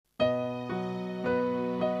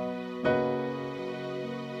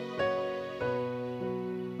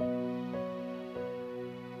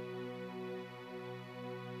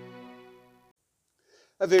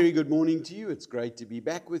A very good morning to you. It's great to be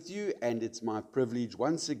back with you, and it's my privilege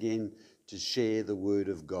once again to share the Word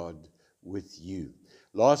of God with you.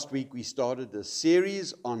 Last week we started a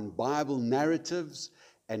series on Bible narratives,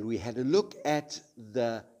 and we had a look at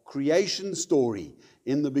the creation story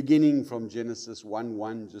in the beginning from Genesis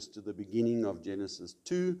 1:1 just to the beginning of Genesis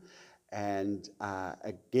 2. And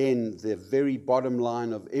again, the very bottom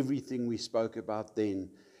line of everything we spoke about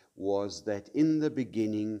then was that in the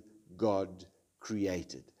beginning, God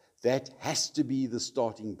created. That has to be the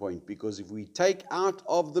starting point, because if we take out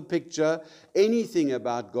of the picture anything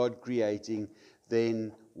about God creating,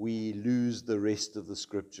 then we lose the rest of the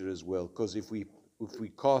scripture as well. Because if we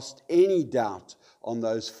cast any doubt on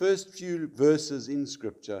those first few verses in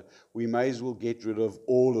scripture, we may as well get rid of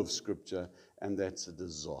all of scripture, and that's a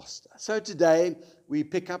disaster. So today we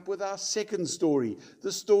pick up with our second story,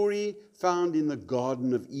 the story found in the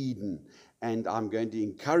Garden of Eden. And I'm going to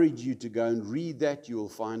encourage you to go and read that. You will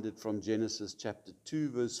find it from Genesis chapter 2,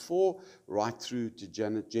 verse 4, right through to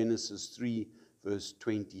Genesis 3, verse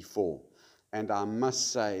 24. And I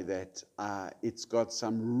must say that it's got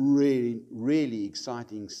some really, really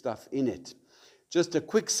exciting stuff in it. Just a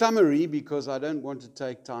quick summary, because I don't want to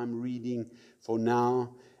take time reading for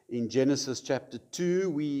now. In Genesis chapter 2,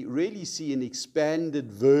 we really see an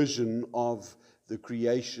expanded version of the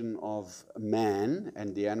creation of man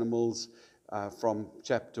and the animals. From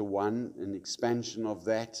chapter 1, an expansion of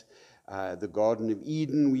that. The Garden of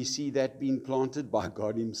Eden, we see that being planted by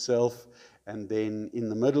God himself. And then in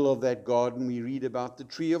the middle of that garden, we read about the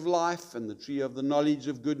tree of life and the tree of the knowledge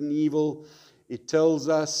of good and evil. It tells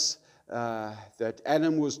us that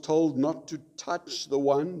Adam was told not to touch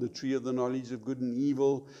the tree of the knowledge of good and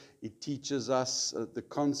evil. It teaches us the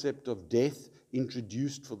concept of death,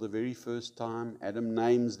 introduced for the very first time. Adam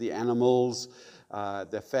names the animals.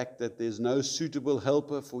 The fact that there's no suitable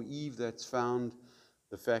helper for Eve that's found.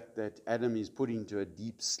 The fact that Adam is put into a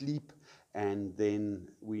deep sleep. And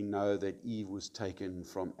then we know that Eve was taken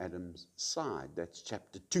from Adam's side. That's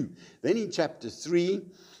chapter 2. Then in chapter 3,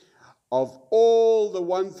 of all the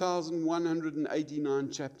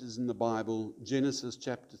 1,189 chapters in the Bible, Genesis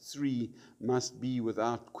chapter 3 must be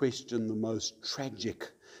without question the most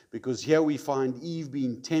tragic. Because here we find Eve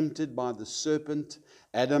being tempted by the serpent,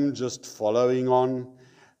 Adam just following on,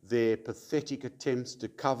 their pathetic attempts to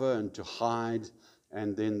cover and to hide,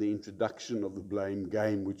 and then the introduction of the blame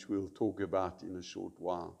game, which we'll talk about in a short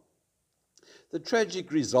while. The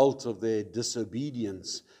tragic result of their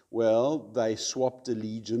disobedience, well, they swapped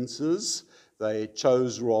allegiances. They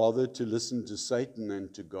chose rather to listen to Satan than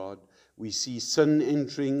to God. We see sin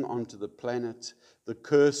entering onto the planet, the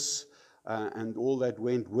curse and all that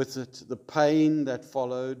went with it, the pain that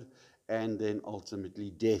followed, and then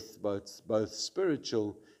ultimately death, both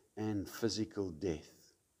spiritual and physical death.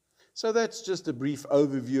 So that's just a brief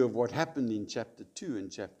overview of what happened in chapter 2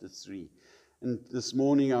 and chapter 3. And this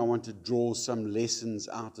morning I want to draw some lessons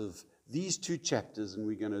out of these two chapters, and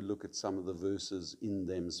we're going to look at some of the verses in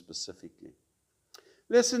them specifically.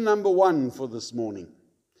 Lesson number 1 for this morning.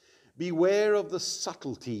 Beware of the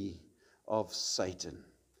subtlety of Satan.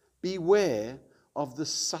 Beware of the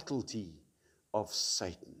subtlety of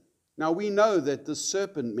Satan. Now we know that the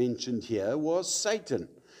serpent mentioned here was Satan.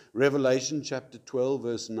 Revelation chapter 12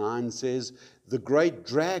 verse 9 says, the great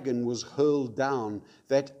dragon was hurled down,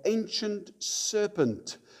 that ancient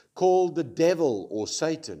serpent called the devil or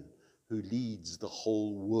Satan, who leads the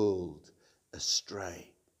whole world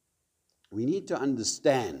astray. We need to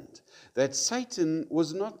understand that Satan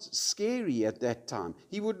was not scary at that time.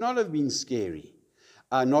 He would not have been scary.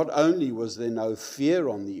 Not only was there no fear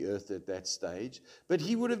on the earth at that stage, but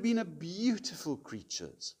he would have been a beautiful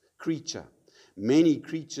creature. Many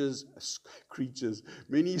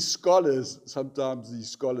scholars, sometimes these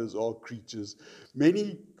scholars are creatures,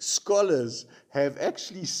 many scholars have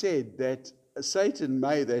actually said that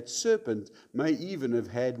that serpent may even have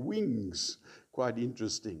had wings. Quite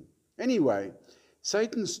interesting. Anyway,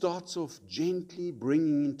 Satan starts off gently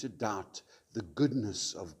bringing into doubt the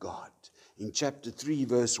goodness of God. In chapter 3,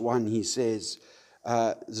 verse 1, he says,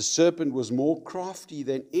 the serpent was more crafty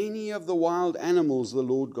than any of the wild animals the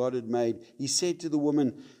Lord God had made. He said to the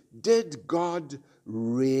woman, did God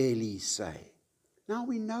really say? Now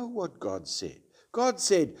we know what God said. God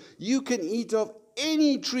said, you can eat of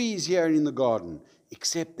any trees here in the garden,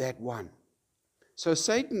 except that one. So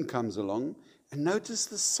Satan comes along, and notice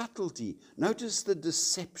the subtlety, notice the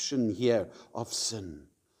deception here of sin.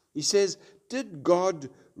 He says, did God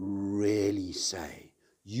really say,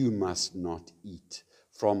 you must not eat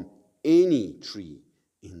from any tree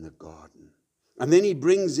in the garden? And then he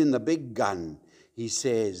brings in the big gun. He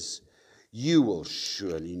says, You will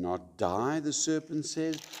surely not die, the serpent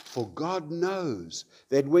said, for God knows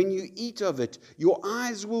that when you eat of it, your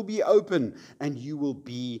eyes will be open and you will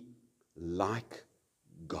be like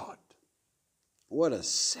God. What a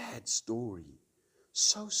sad story.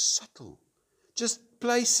 So subtle. Just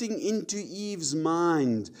placing into Eve's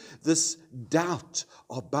mind this doubt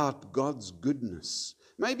about God's goodness.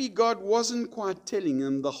 Maybe God wasn't quite telling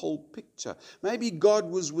them the whole picture. Maybe God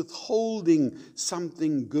was withholding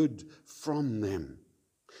something good from them.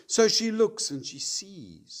 So she looks and she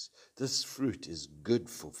sees this fruit is good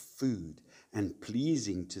for food and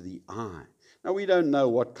pleasing to the eye. Now, we don't know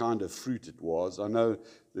what kind of fruit it was. I know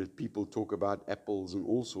that people talk about apples and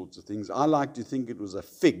all sorts of things. I like to think it was a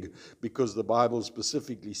fig because the Bible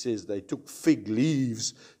specifically says they took fig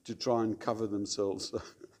leaves to try and cover themselves.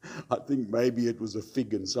 I think maybe it was a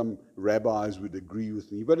fig, and some rabbis would agree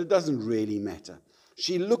with me, but it doesn't really matter.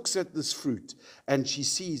 She looks at this fruit and she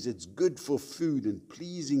sees it's good for food and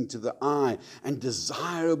pleasing to the eye and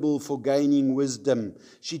desirable for gaining wisdom.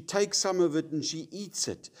 She takes some of it and she eats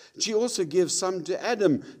it. She also gives some to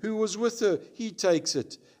Adam, who was with her. He takes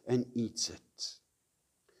it and eats it.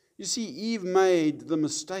 You see, Eve made the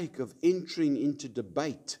mistake of entering into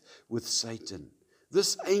debate with Satan.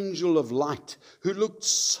 This angel of light who looked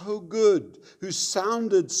so good, who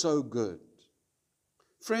sounded so good.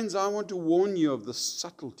 Friends, I want to warn you of the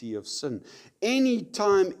subtlety of sin.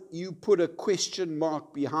 Anytime you put a question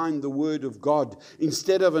mark behind the word of God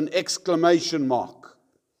instead of an exclamation mark,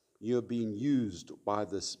 you're being used by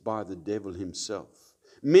the devil himself.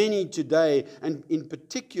 Many today, and in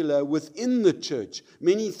particular within the church,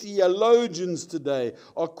 many theologians today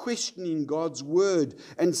are questioning God's word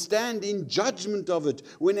and stand in judgment of it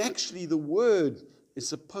when actually the word is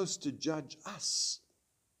supposed to judge us.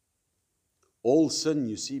 All sin,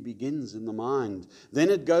 you see, begins in the mind.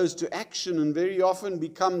 Then it goes to action and very often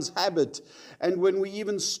becomes habit. And when we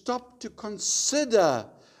even stop to consider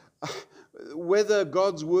whether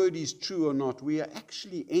God's word is true or not, we are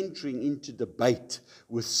actually entering into debate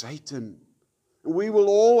with Satan. We will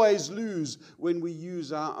always lose when we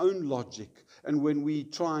use our own logic and when we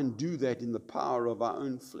try and do that in the power of our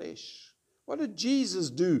own flesh. What did Jesus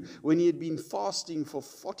do when he had been fasting for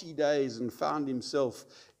 40 days and found himself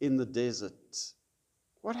in the desert?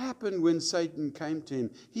 What happened when Satan came to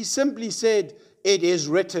him? He simply said, "It is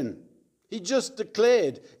written." He just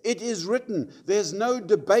declared, "It is written." There's no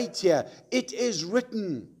debate here. It is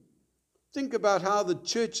written. Think about how the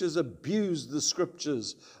church has abused the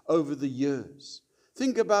scriptures over the years.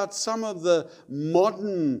 Think about some of the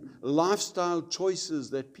modern lifestyle choices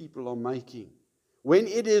that people are making. When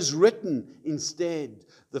it is written, instead,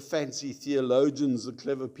 the fancy theologians, the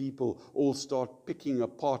clever people, all start picking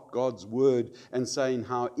apart God's word and saying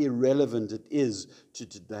how irrelevant it is to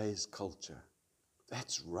today's culture.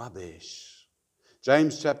 That's rubbish.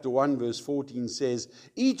 James chapter 1 verse 14 says,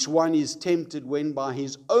 "Each one is tempted when by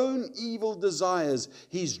his own evil desires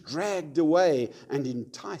he's dragged away and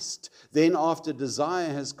enticed. Then after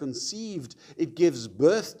desire has conceived, it gives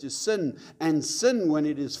birth to sin, and sin, when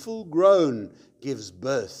it is full grown, gives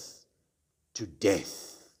birth to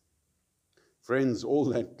death." Friends, all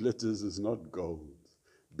that glitters is not gold.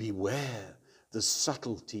 Beware the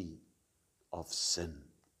subtlety of sin.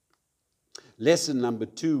 Lesson number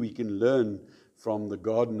 2 we can learn from the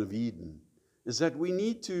Garden of Eden is that we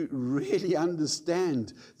need to really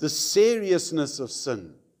understand the seriousness of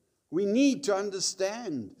sin. We need to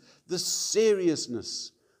understand the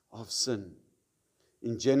seriousness of sin.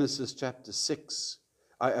 In Genesis chapter 6,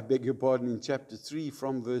 I beg your pardon, in chapter 3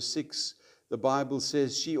 from verse 6, the Bible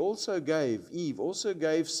says, Eve also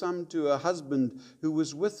gave some to her husband who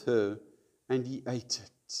was with her, and he ate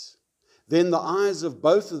it. Then the eyes of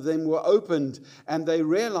both of them were opened, and they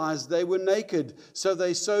realized they were naked. So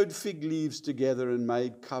they sewed fig leaves together and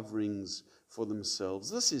made coverings for themselves.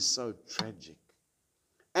 This is so tragic.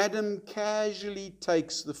 Adam casually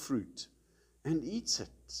takes the fruit and eats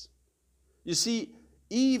it. You see,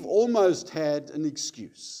 Eve almost had an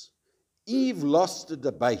excuse. Eve lost a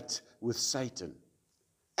debate with Satan.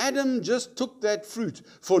 Adam just took that fruit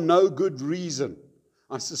for no good reason.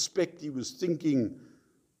 I suspect he was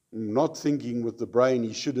not thinking with the brain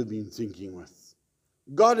he should have been thinking with.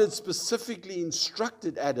 God had specifically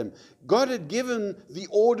instructed Adam. God had given the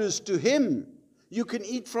orders to him. You can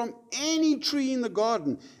eat from any tree in the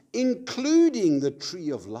garden, including the tree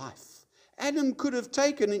of life. Adam could have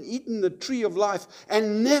taken and eaten the tree of life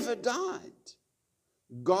and never died.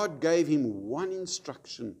 God gave him one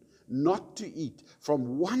instruction, not to eat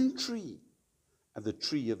from one tree, the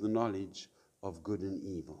tree of the knowledge of good and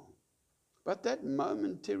evil. But that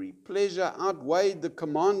momentary pleasure outweighed the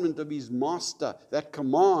commandment of his master, that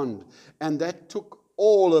command, and that took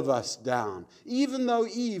all of us down. Even though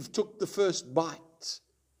Eve took the first bite,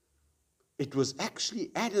 it was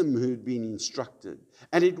actually Adam who'd been instructed,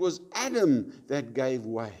 and it was Adam that gave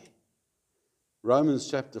way.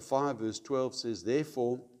 Romans chapter 5 verse 12 says,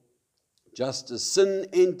 therefore, just as sin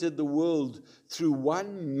entered the world through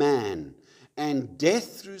one man, and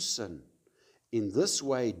death through sin, in this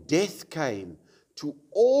way death came to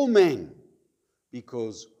all men,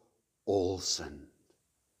 because all sinned.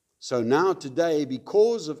 So now today,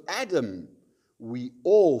 because of Adam, we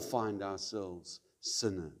all find ourselves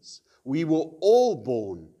sinners. We were all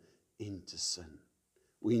born into sin.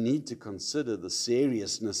 We need to consider the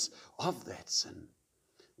seriousness of that sin.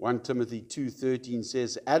 1 Timothy 2:13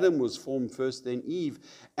 says, Adam was formed first, then Eve,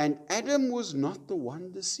 and Adam was not the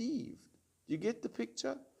one deceived. Do you get the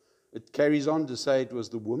picture? It carries on to say it was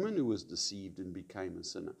the woman who was deceived and became a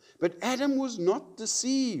sinner. But Adam was not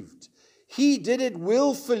deceived. He did it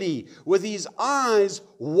willfully, with his eyes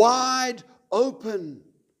wide open.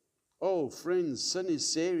 Oh, friends, sin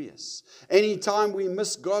is serious. Anytime we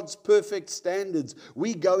miss God's perfect standards,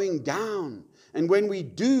 we're going down. And when we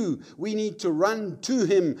do, we need to run to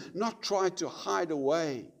Him, not try to hide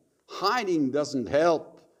away. Hiding doesn't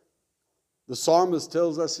help. The psalmist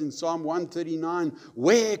tells us in Psalm 139,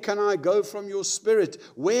 where can I go from your spirit?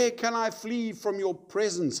 Where can I flee from your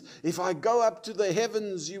presence? If I go up to the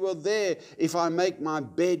heavens, you are there. If I make my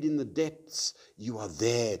bed in the depths, you are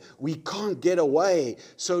there. We can't get away.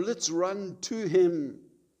 So let's run to Him.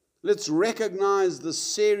 Let's recognize the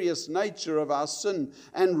serious nature of our sin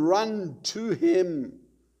and run to Him.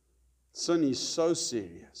 Sin is so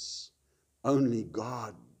serious. Only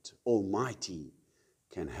God Almighty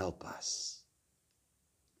can help us.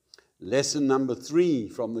 Lesson number 3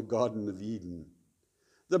 from the Garden of Eden.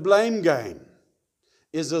 The blame game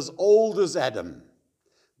is as old as Adam,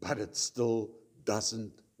 but it still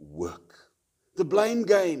doesn't work. The blame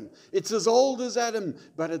game, it's as old as Adam,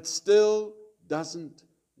 but it still doesn't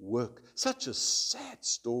work. Such a sad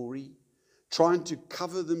story. Trying to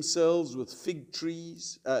cover themselves with fig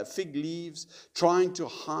leaves, trying to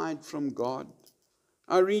hide from God.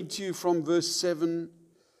 I read to you from verse 7.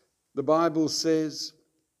 The Bible says,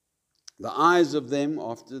 the eyes of them,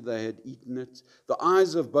 after they had eaten it, the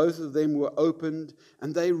eyes of both of them were opened,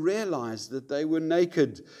 and they realized that they were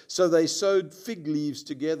naked. So they sewed fig leaves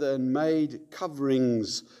together and made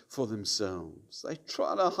coverings for themselves. They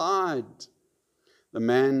tried to hide. The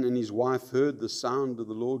man and his wife heard the sound of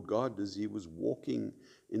the Lord God as he was walking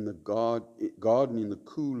in the garden in the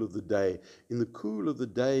cool of the day. In the cool of the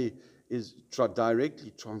day is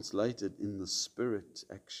directly translated in the Spirit,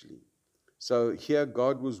 actually. So here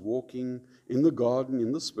God was walking in the garden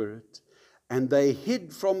in the Spirit, and they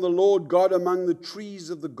hid from the Lord God among the trees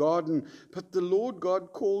of the garden. But the Lord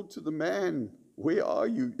God called to the man, where are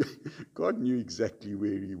you? God knew exactly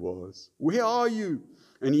where he was. Where are you?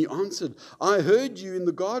 And he answered, I heard you in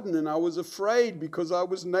the garden, and I was afraid because I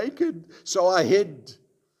was naked, so I hid.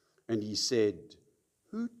 And he said,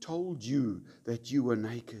 who told you that you were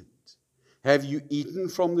naked? Have you eaten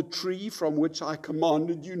from the tree from which I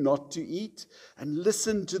commanded you not to eat? And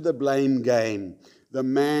listen to the blame game. The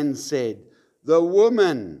man said, the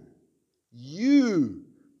woman you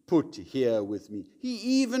put here with me. He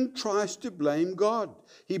even tries to blame God.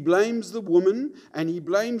 He blames the woman and he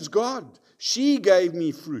blames God. She gave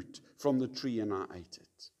me fruit from the tree and I ate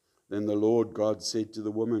it. Then the Lord God said to the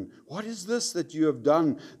woman, what is this that you have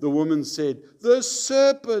done? The woman said, the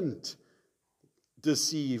serpent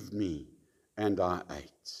deceived me, and I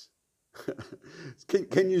ate.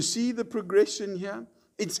 Can you see the progression here?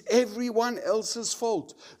 It's everyone else's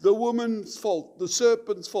fault. The woman's fault, the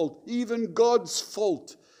serpent's fault, even God's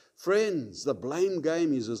fault. Friends, the blame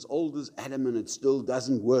game is as old as Adam and it still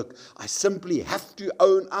doesn't work. I simply have to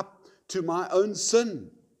own up to my own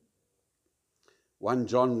sin. 1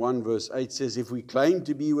 John 1 verse 8 says, if we claim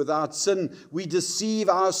to be without sin, we deceive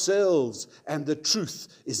ourselves and the truth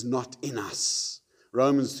is not in us.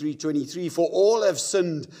 Romans 3:23, for all have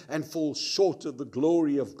sinned and fall short of the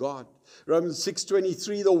glory of God. Romans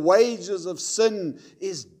 6:23, the wages of sin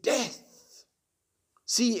is death.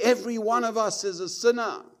 See, every one of us is a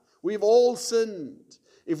sinner. We've all sinned.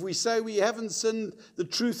 If we say we haven't sinned, the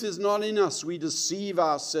truth is not in us. We deceive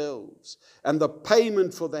ourselves. And the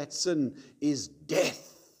payment for that sin is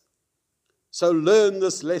death. So learn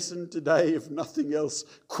this lesson today, if nothing else.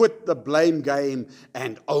 Quit the blame game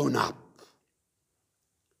and own up.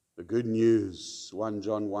 The good news, 1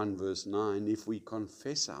 John 1 verse 9, if we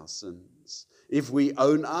confess our sins, if we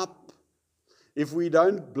own up, if we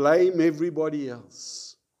don't blame everybody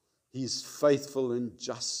else, He's faithful and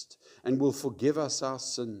just and will forgive us our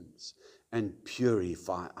sins and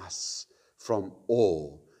purify us from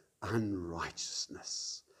all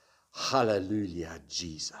unrighteousness. Hallelujah,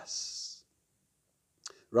 Jesus.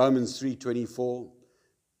 Romans 3:24,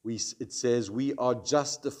 it says, we are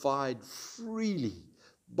justified freely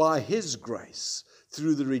by His grace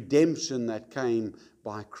through the redemption that came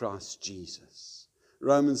by Christ Jesus.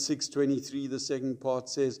 Romans 6:23, the second part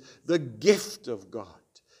says, the gift of God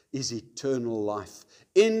is eternal life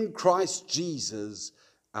in Christ Jesus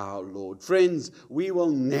our Lord. Friends, we will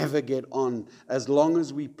never get on as long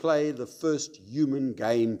as we play the first human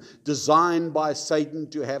game designed by Satan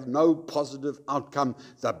to have no positive outcome,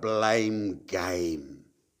 the blame game.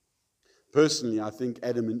 Personally, I think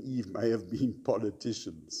Adam and Eve may have been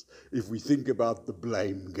politicians if we think about the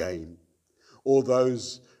blame game. Or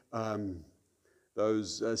those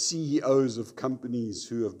CEOs of companies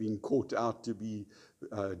who have been caught out to be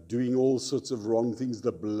doing all sorts of wrong things,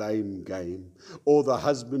 the blame game. Or the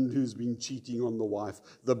husband who's been cheating on the wife,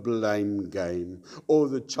 the blame game. Or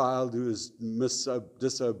the child who has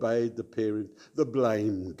disobeyed the parent, the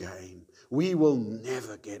blame game. We will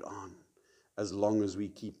never get on as long as we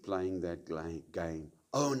keep playing that game.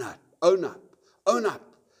 Own up, own up, own up.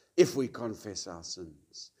 If we confess our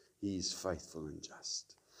sins, He is faithful and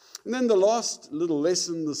just. And then the last little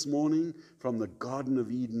lesson this morning from the Garden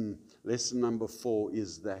of Eden, lesson number 4,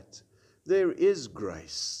 is that there is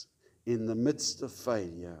grace in the midst of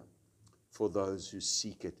failure for those who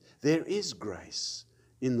seek it. There is grace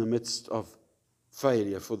in the midst of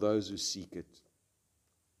failure for those who seek it.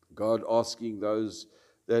 God asking those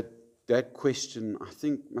that question, I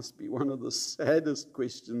think, must be one of the saddest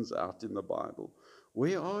questions out in the Bible.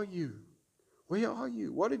 Where are you? Where are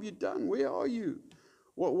you? What have you done? Where are you?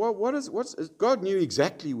 God knew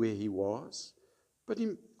exactly where he was, but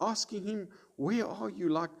him asking him, where are you?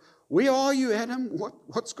 Like, where are you, Adam?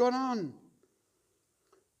 What's gone on?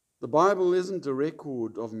 The Bible isn't a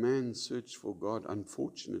record of man's search for God,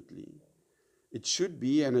 unfortunately. It should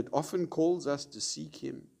be, and it often calls us to seek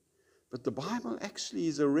Him. But the Bible actually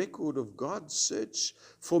is a record of God's search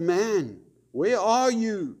for man. Where are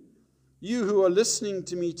you? You who are listening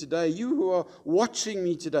to me today, you who are watching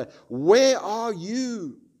me today, where are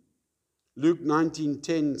you? Luke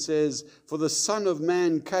 19:10 says, for the Son of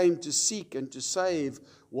Man came to seek and to save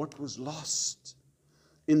what was lost.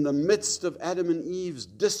 In the midst of Adam and Eve's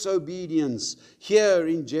disobedience, here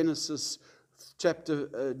in Genesis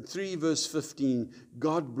chapter 3, verse 15,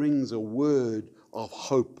 God brings a word of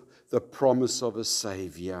hope, the promise of a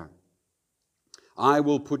Savior. I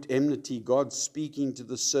will put enmity, God speaking to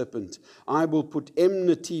the serpent, I will put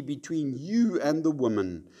enmity between you and the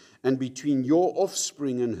woman, and between your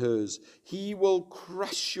offspring and hers. He will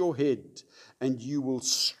crush your head, and you will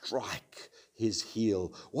strike his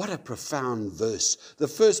heel. What a profound verse. The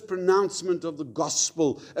first pronouncement of the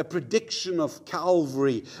gospel, a prediction of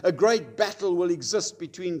Calvary. A great battle will exist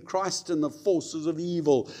between Christ and the forces of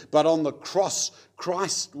evil, but on the cross,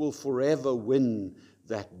 Christ will forever win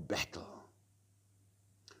that battle.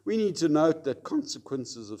 We need to note that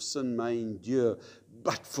consequences of sin may endure,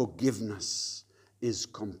 but forgiveness is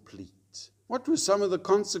complete. What were some of the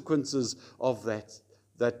consequences of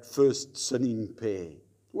that first sinning pair?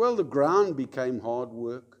 Well, the ground became hard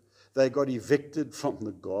work. They got evicted from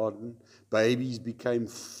the garden. Babies became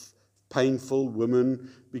painful. Women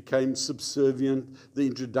became subservient. The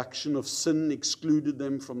introduction of sin excluded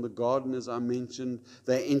them from the garden, as I mentioned.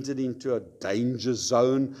 They entered into a danger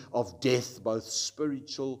zone of death, both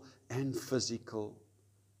spiritual and physical.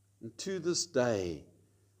 And to this day,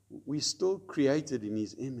 we're still created in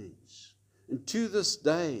His image. And to this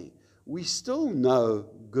day, we still know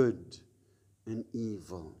good and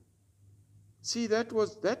evil. See, that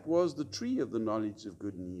was the tree of the knowledge of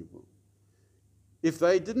good and evil. If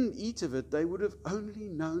they didn't eat of it, they would have only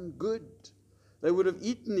known good. They would have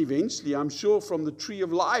eaten eventually, I'm sure, from the tree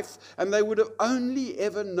of life, and they would have only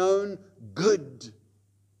ever known good.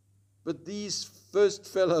 But these first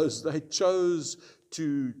fellows, they chose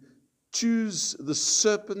to choose the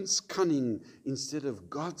serpent's cunning instead of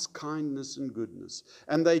God's kindness and goodness.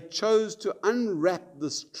 And they chose to unwrap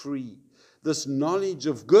this tree, this knowledge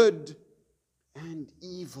of good and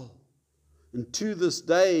evil. And to this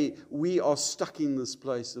day, we are stuck in this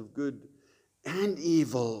place of good and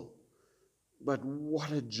evil. But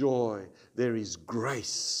what a joy. There is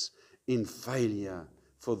grace in failure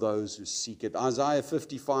for those who seek it. Isaiah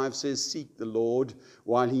 55 says, seek the Lord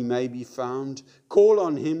while He may be found. Call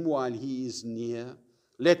on Him while He is near.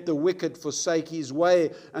 Let the wicked forsake his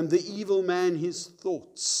way, and the evil man his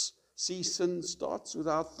thoughts. See, sin starts with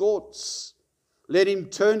our thoughts. Let him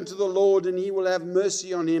turn to the Lord, and he will have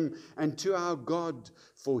mercy on him, and to our God,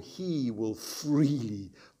 for he will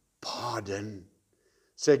freely pardon.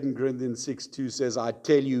 2 Corinthians 6:2 says, I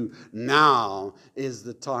tell you, now is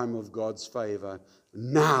the time of God's favor.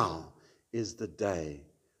 Now is the day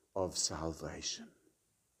of salvation.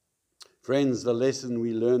 Friends, the lesson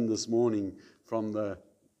we learned this morning from the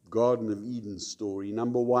Garden of Eden story.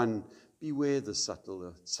 Number one, beware the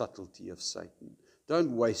subtlety of Satan.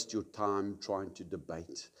 Don't waste your time trying to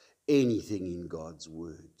debate anything in God's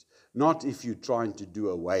word. Not if you're trying to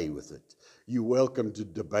do away with it. You're welcome to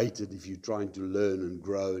debate it if you're trying to learn and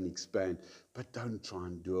grow and expand. But don't try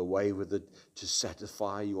and do away with it to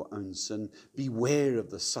satisfy your own sin. Beware of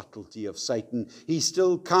the subtlety of Satan. He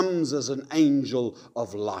still comes as an angel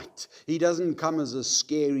of light. He doesn't come as a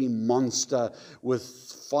scary monster with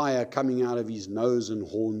fire coming out of his nose and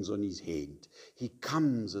horns on his head. He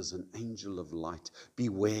comes as an angel of light.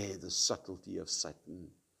 Beware the subtlety of Satan.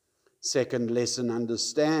 Second lesson,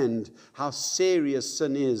 understand how serious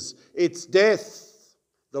sin is. It's death.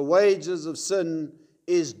 The wages of sin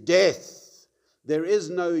is death. There is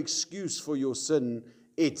no excuse for your sin.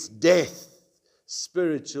 It's death,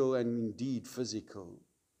 spiritual and indeed physical.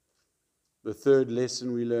 The third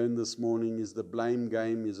lesson we learned this morning is the blame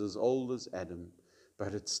game is as old as Adam,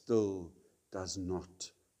 but it still does not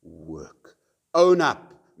work. Own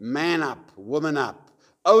up, man up, woman up.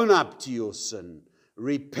 Own up to your sin.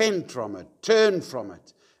 Repent from it, turn from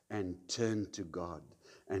it, and turn to God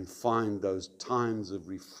and find those times of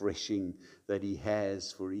refreshing that he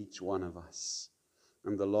has for each one of us.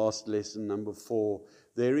 And the last lesson, number 4,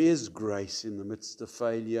 there is grace in the midst of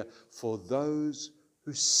failure for those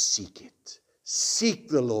who seek it. Seek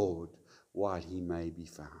the Lord while he may be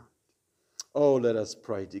found. Oh, let us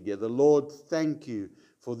pray together. Lord, thank you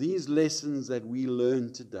for these lessons that we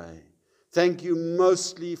learned today. Thank you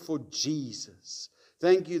mostly for Jesus.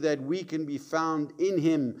 Thank you that we can be found in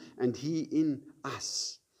him and he in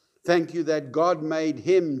us. Thank you that God made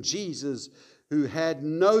him, Jesus, who had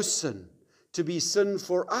no sin, to be sin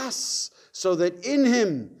for us, so that in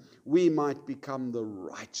him we might become the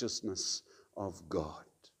righteousness of God.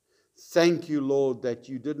 Thank you, Lord, that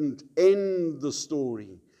you didn't end the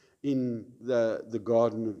story in the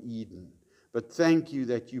Garden of Eden, but thank you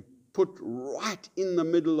that you put right in the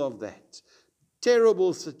middle of that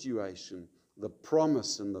terrible situation the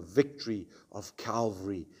promise and the victory of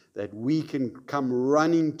Calvary that we can come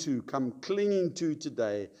running to, come clinging to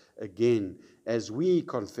today again as we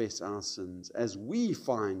confess our sins, as we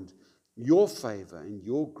find your favor and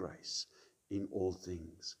your grace in all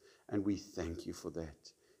things. And we thank you for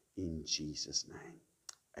that in Jesus' name.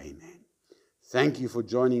 Amen. Thank you for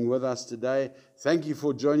joining with us today. Thank you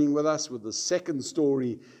for joining with us with the second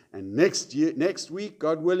story. And next week,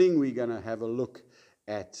 God willing, we're going to have a look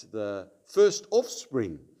at the first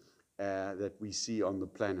offspring that we see on the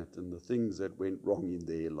planet and the things that went wrong in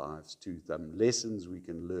their lives too, some lessons we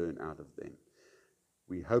can learn out of them.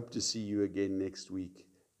 We hope to see you again next week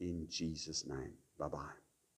in Jesus' name. Bye-bye.